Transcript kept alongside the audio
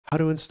How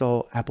to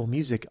install Apple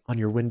Music on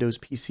your Windows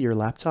PC or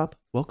laptop.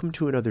 Welcome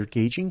to another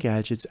Gauging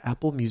Gadgets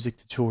Apple Music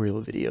tutorial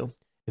video.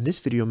 In this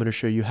video, I'm going to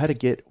show you how to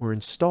get or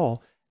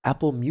install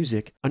Apple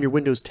Music on your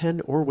Windows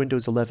 10 or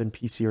Windows 11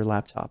 PC or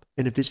laptop.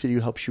 And if this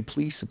video helps you,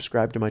 please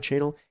subscribe to my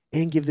channel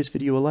and give this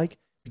video a like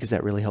because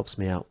that really helps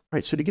me out. All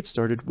right, so to get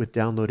started with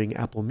downloading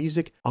Apple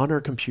Music on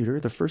our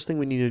computer, the first thing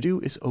we need to do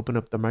is open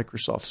up the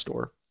Microsoft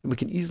Store. And we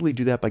can easily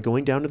do that by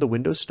going down to the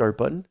Windows Start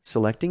button,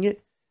 selecting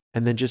it,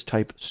 and then just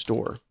type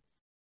Store.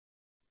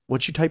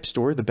 Once you type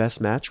Store, the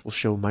best match will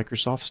show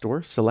Microsoft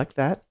Store. Select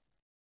that.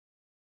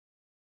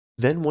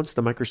 Then once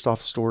the Microsoft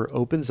Store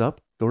opens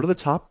up, go to the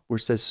top where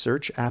it says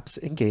Search Apps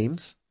and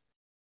Games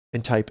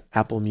and type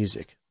Apple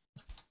Music.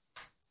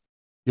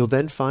 You'll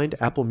then find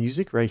Apple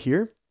Music right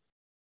here.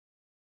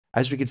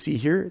 As we can see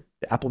here,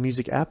 the Apple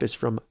Music app is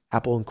from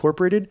Apple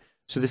Incorporated.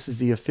 So this is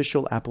the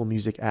official Apple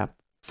Music app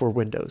for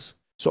Windows.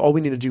 So all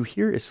we need to do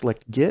here is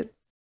select Get.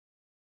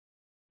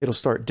 It'll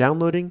start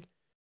downloading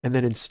and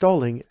then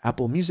installing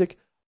Apple Music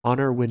on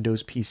our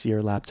Windows PC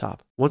or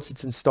laptop. Once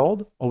it's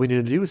installed, all we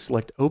need to do is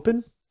select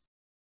Open.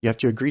 You have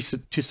to agree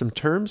to some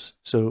terms,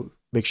 so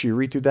make sure you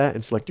read through that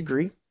and select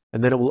Agree.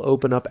 And then it will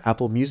open up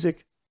Apple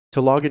Music.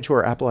 To log into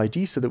our Apple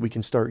ID so that we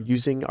can start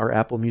using our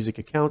Apple Music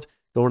account,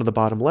 go into the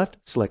bottom left,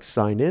 select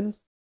Sign In,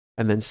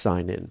 and then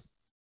Sign In.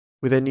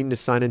 We then need to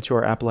sign into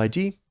our Apple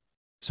ID,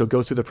 so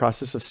go through the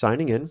process of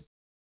signing in.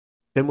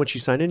 Then once you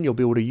sign in, you'll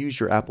be able to use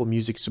your Apple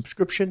Music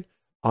subscription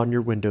on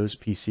your Windows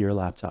PC or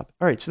laptop.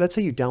 All right, so that's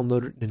how you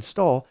download and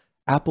install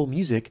Apple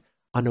Music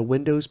on a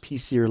Windows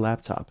PC or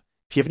laptop.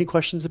 If you have any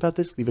questions about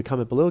this, leave a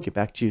comment below. I'll get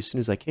back to you as soon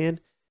as I can.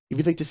 If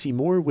you'd like to see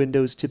more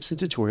Windows tips and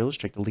tutorials,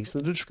 check the links in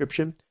the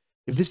description.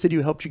 If this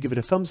video helped you, give it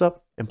a thumbs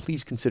up, and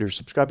please consider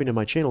subscribing to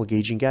my channel,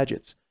 Gauging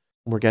Gadgets,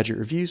 for more gadget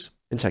reviews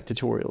and tech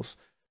tutorials.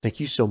 Thank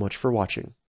you so much for watching.